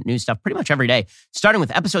amazing new stuff pretty much every day, starting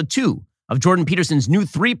with episode 2 of Jordan Peterson's new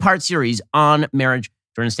 3-part series on marriage.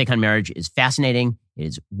 Jordan's take on marriage is fascinating. It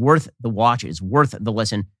is worth the watch. It is worth the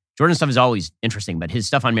listen. Jordan's stuff is always interesting, but his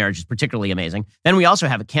stuff on marriage is particularly amazing. Then we also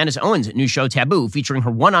have Candace Owens' new show, Taboo, featuring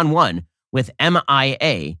her one-on-one with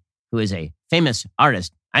MIA, who is a famous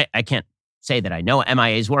artist. I can't say that I know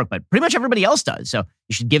MIA's work, but pretty much everybody else does. So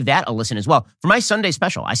you should give that a listen as well. For my Sunday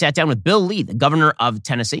special, I sat down with Bill Lee, the governor of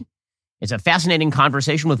Tennessee. It's a fascinating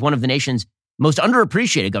conversation with one of the nation's most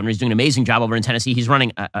underappreciated governors. He's doing an amazing job over in Tennessee. He's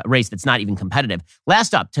running a race that's not even competitive.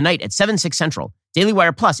 Last up, tonight at 7, 6 Central, Daily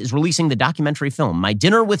Wire Plus is releasing the documentary film, My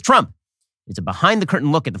Dinner with Trump. It's a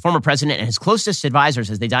behind-the-curtain look at the former president and his closest advisors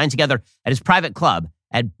as they dine together at his private club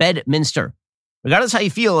at Bedminster. Regardless how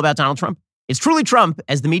you feel about Donald Trump, it's truly Trump,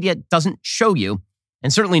 as the media doesn't show you,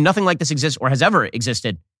 and certainly nothing like this exists or has ever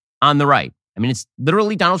existed on the right. I mean, it's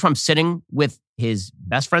literally Donald Trump sitting with his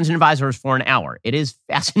best friends and advisors for an hour. It is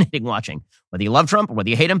fascinating watching. Whether you love Trump or whether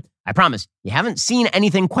you hate him, I promise you haven't seen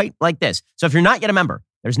anything quite like this. So if you're not yet a member,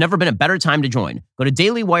 there's never been a better time to join. Go to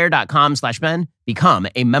dailywire.com/Ben. Become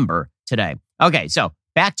a member today. Okay, so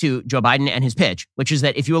back to Joe Biden and his pitch, which is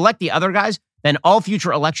that if you elect the other guys, then all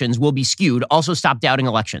future elections will be skewed. Also, stop doubting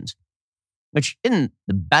elections, which isn't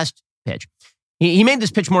the best pitch. He made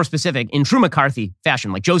this pitch more specific in true McCarthy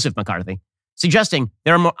fashion, like Joseph McCarthy, suggesting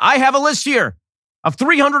there are more. I have a list here of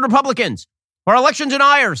 300 Republicans for election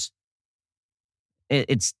deniers.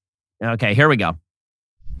 It's okay. Here we go.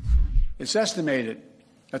 It's estimated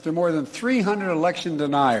that there are more than 300 election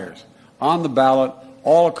deniers on the ballot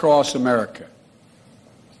all across America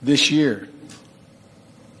this year.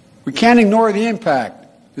 We can't ignore the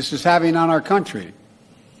impact this is having on our country.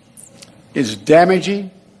 It's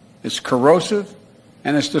damaging, it's corrosive,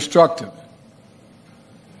 and it's destructive.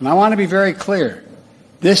 And I want to be very clear.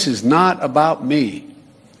 This is not about me.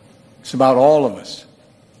 It's about all of us.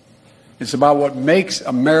 It's about what makes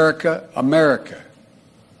America, America.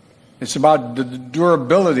 It's about the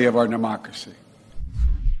durability of our democracy.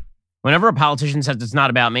 Whenever a politician says it's not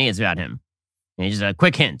about me, it's about him. And just a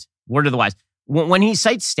quick hint, word of the wise. When he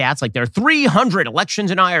cites stats like there are 300 elections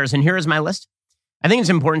in Ayers, and here is my list, I think it's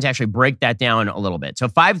important to actually break that down a little bit. So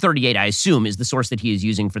 538, I assume, is the source that he is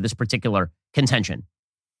using for this particular contention.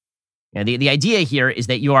 Now, the idea here is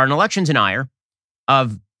that you are an elections denier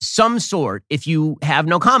of some sort if you have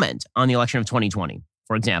no comment on the election of 2020,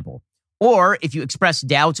 for example, or if you express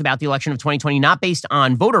doubts about the election of 2020, not based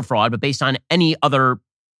on voter fraud, but based on any other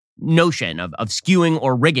notion of skewing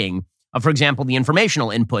or rigging of, for example, the informational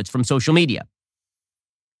inputs from social media.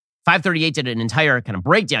 538 did an entire kind of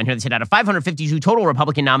breakdown here. They said out of 552 total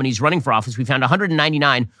Republican nominees running for office, we found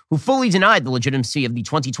 199 who fully denied the legitimacy of the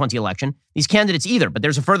 2020 election. These candidates either, but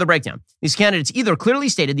there's a further breakdown. These candidates either clearly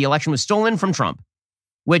stated the election was stolen from Trump,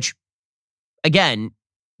 which, again,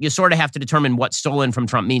 you sort of have to determine what stolen from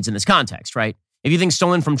Trump means in this context, right? If you think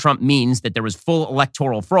stolen from Trump means that there was full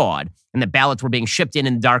electoral fraud and that ballots were being shipped in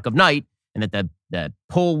the dark of night and that the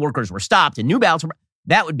poll workers were stopped and new ballots were,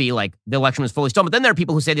 that would be like the election was fully stolen. But then there are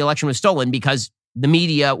people who say the election was stolen because the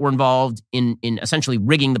media were involved in essentially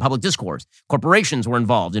rigging the public discourse. Corporations were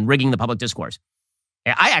involved in rigging the public discourse.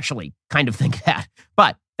 I actually kind of think that.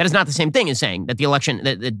 But that is not the same thing as saying that the election,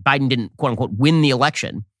 that Biden didn't, quote unquote, win the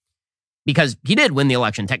election, because he did win the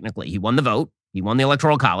election technically. He won the vote. He won the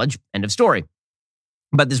Electoral College. End of story.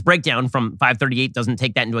 But this breakdown from 538 doesn't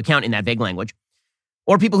take that into account in that vague language.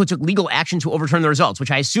 Or people who took legal action to overturn the results, which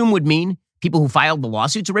I assume would mean people who filed the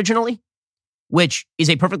lawsuits originally, which is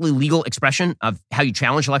a perfectly legal expression of how you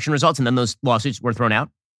challenge election results, and then those lawsuits were thrown out.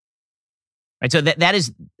 Right, so that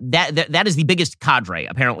is the biggest cadre,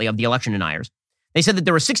 apparently, of the election deniers. They said that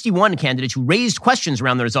there were 61 candidates who raised questions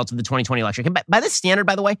around the results of the 2020 election. By this standard,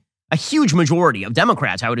 by the way, a huge majority of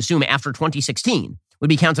Democrats, I would assume, after 2016, would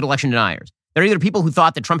be counted election deniers. They're either people who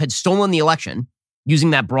thought that Trump had stolen the election, using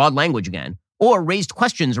that broad language again, or raised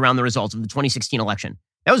questions around the results of the 2016 election.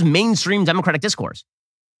 That was mainstream Democratic discourse.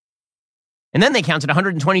 And then they counted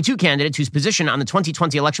 122 candidates whose position on the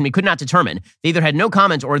 2020 election we could not determine. They either had no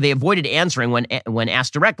comment or they avoided answering when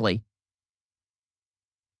asked directly.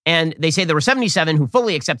 And they say there were 77 who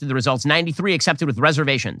fully accepted the results, 93 accepted with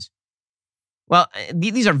reservations. Well,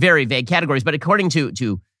 these are very vague categories, but according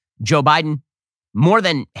to Joe Biden, more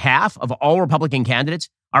than half of all Republican candidates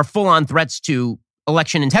are full-on threats to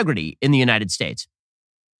election integrity in the United States.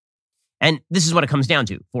 And this is what it comes down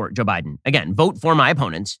to for Joe Biden. Again, vote for my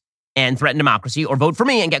opponents and threaten democracy, or vote for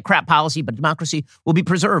me and get crap policy, but democracy will be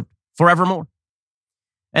preserved forevermore.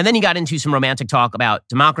 And then he got into some romantic talk about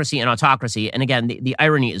democracy and autocracy. And again, the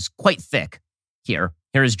irony is quite thick here.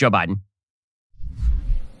 Here is Joe Biden.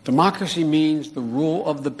 Democracy means the rule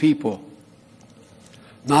of the people,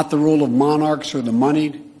 not the rule of monarchs or the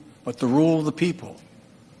moneyed, but the rule of the people.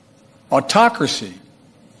 Autocracy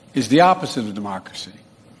is the opposite of democracy.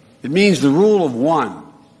 It means the rule of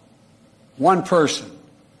one person,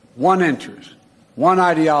 one interest, one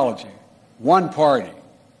ideology, one party.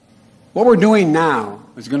 What we're doing now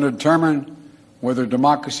is going to determine whether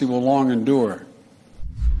democracy will long endure.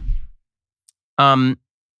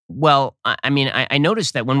 Well, I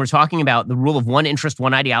noticed that when we're talking about the rule of one interest,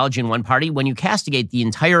 one ideology, and one party, when you castigate the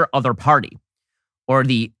entire other party, or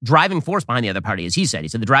the driving force behind the other party, as he said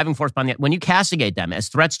the driving force behind when you castigate them as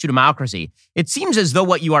threats to democracy, it seems as though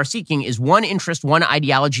what you are seeking is one interest, one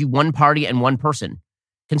ideology, one party, and one person,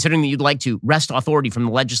 considering that you'd like to wrest authority from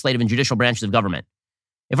the legislative and judicial branches of government.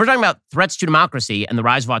 If we're talking about threats to democracy and the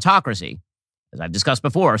rise of autocracy, as I've discussed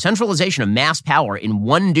before, centralization of mass power in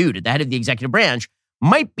one dude at the head of the executive branch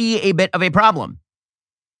might be a bit of a problem.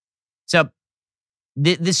 So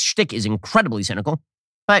this shtick is incredibly cynical,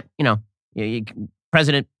 but,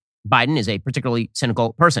 President Biden is a particularly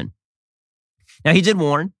cynical person. Now, he did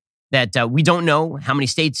warn that we don't know how many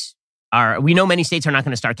states we know many states are not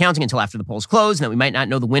going to start counting until after the polls close, and that we might not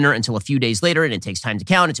know the winner until a few days later, and it takes time to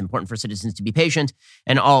count. It's important for citizens to be patient,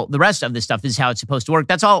 and all the rest of this stuff is how it's supposed to work.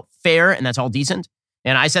 That's all fair, and that's all decent.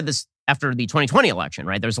 And I said this after the 2020 election,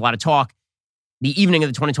 right? There's a lot of talk. The evening of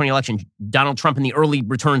the 2020 election, Donald Trump in the early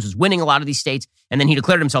returns was winning a lot of these states, and then he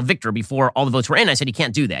declared himself victor before all the votes were in. I said he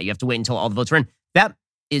can't do that. You have to wait until all the votes are in. That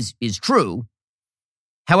is true.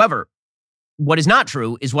 However, what is not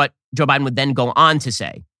true is what Joe Biden would then go on to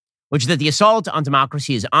say, which is that the assault on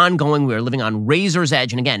democracy is ongoing. We are living on razor's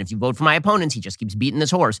edge. And again, if you vote for my opponents, he just keeps beating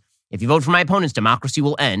this horse. If you vote for my opponents, democracy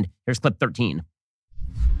will end. Here's clip 13.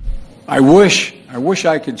 I wish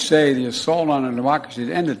I could say the assault on our democracy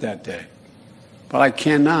had ended that day, but I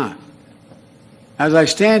cannot. As I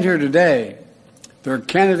stand here today, there are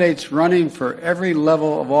candidates running for every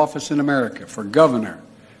level of office in America, for governor,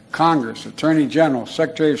 Congress, Attorney General,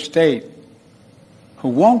 Secretary of State, who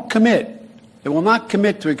won't commit. They will not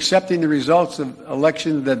commit to accepting the results of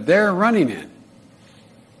elections that they're running in.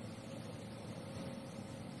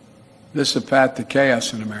 This is a path to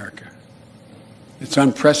chaos in America. It's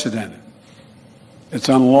unprecedented. It's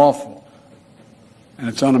unlawful. And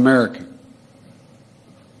it's un-American.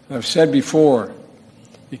 As I've said before,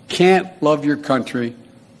 you can't love your country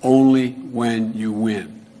only when you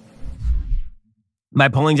win. By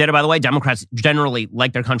polling data, by the way, Democrats generally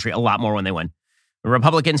like their country a lot more when they win. The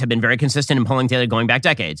Republicans have been very consistent in polling data going back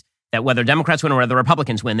decades that whether Democrats win or whether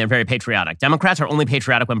Republicans win, they're very patriotic. Democrats are only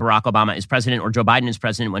patriotic when Barack Obama is president or Joe Biden is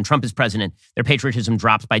president. When Trump is president, their patriotism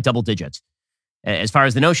drops by double digits. As far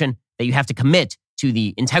as the notion that you have to commit to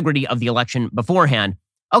the integrity of the election beforehand,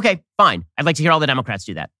 okay, fine. I'd like to hear all the Democrats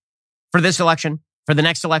do that. For this election, for the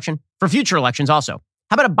next election, for future elections also.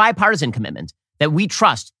 How about a bipartisan commitment that we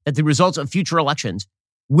trust that the results of future elections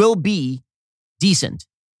will be decent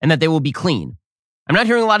and that they will be clean? I'm not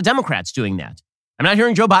hearing a lot of Democrats doing that. I'm not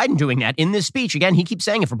hearing Joe Biden doing that in this speech. Again, he keeps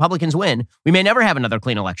saying if Republicans win, we may never have another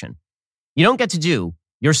clean election. You don't get to do,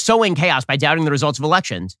 you're sowing chaos by doubting the results of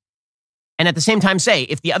elections and at the same time say,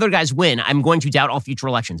 if the other guys win, I'm going to doubt all future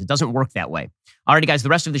elections. It doesn't work that way. Alrighty, guys, the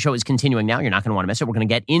rest of the show is continuing now. You're not going to want to miss it. We're going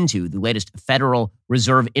to get into the latest Federal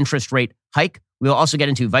Reserve interest rate hike. We'll also get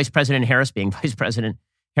into Vice President Harris being Vice President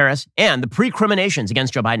Harris, and the pre-criminations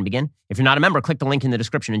against Joe Biden begin. If you're not a member, click the link in the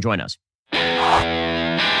description and join us.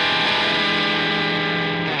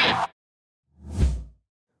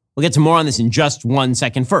 We'll get to more on this in just 1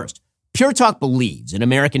 second. First, Pure Talk believes in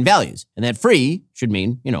American values, and that free should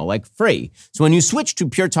mean, like free. So when you switch to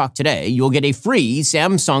Pure Talk today, you'll get a free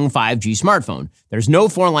Samsung 5G smartphone. There's no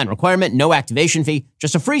 4-line requirement, no activation fee,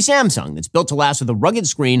 just a free Samsung that's built to last with a rugged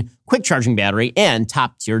screen, quick charging battery, and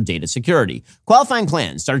top-tier data security. Qualifying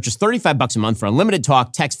plans start at just $35 a month for unlimited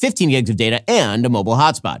talk, text, 15 gigs of data, and a mobile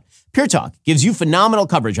hotspot. Pure Talk gives you phenomenal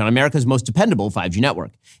coverage on America's most dependable 5G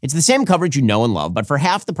network. It's the same coverage you know and love, but for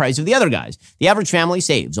half the price of the other guys. The average family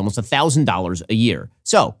saves almost $1,000 a year.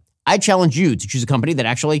 So I challenge you to choose a company that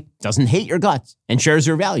actually doesn't hate your guts and shares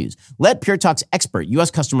your values. Let Pure Talk's expert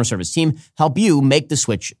U.S. customer service team help you make the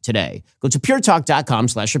switch today. Go to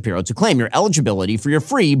puretalk.com/Shapiro to claim your eligibility for your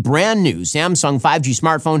free brand new Samsung 5G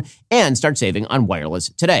smartphone and start saving on wireless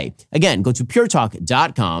today. Again, go to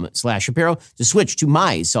puretalk.com/Shapiro to switch to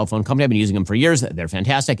my cell phone company. I've been using them for years. They're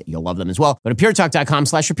fantastic. You'll love them as well. Go to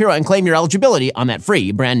puretalk.com/Shapiro and claim your eligibility on that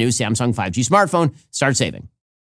free brand new Samsung 5G smartphone. Start saving.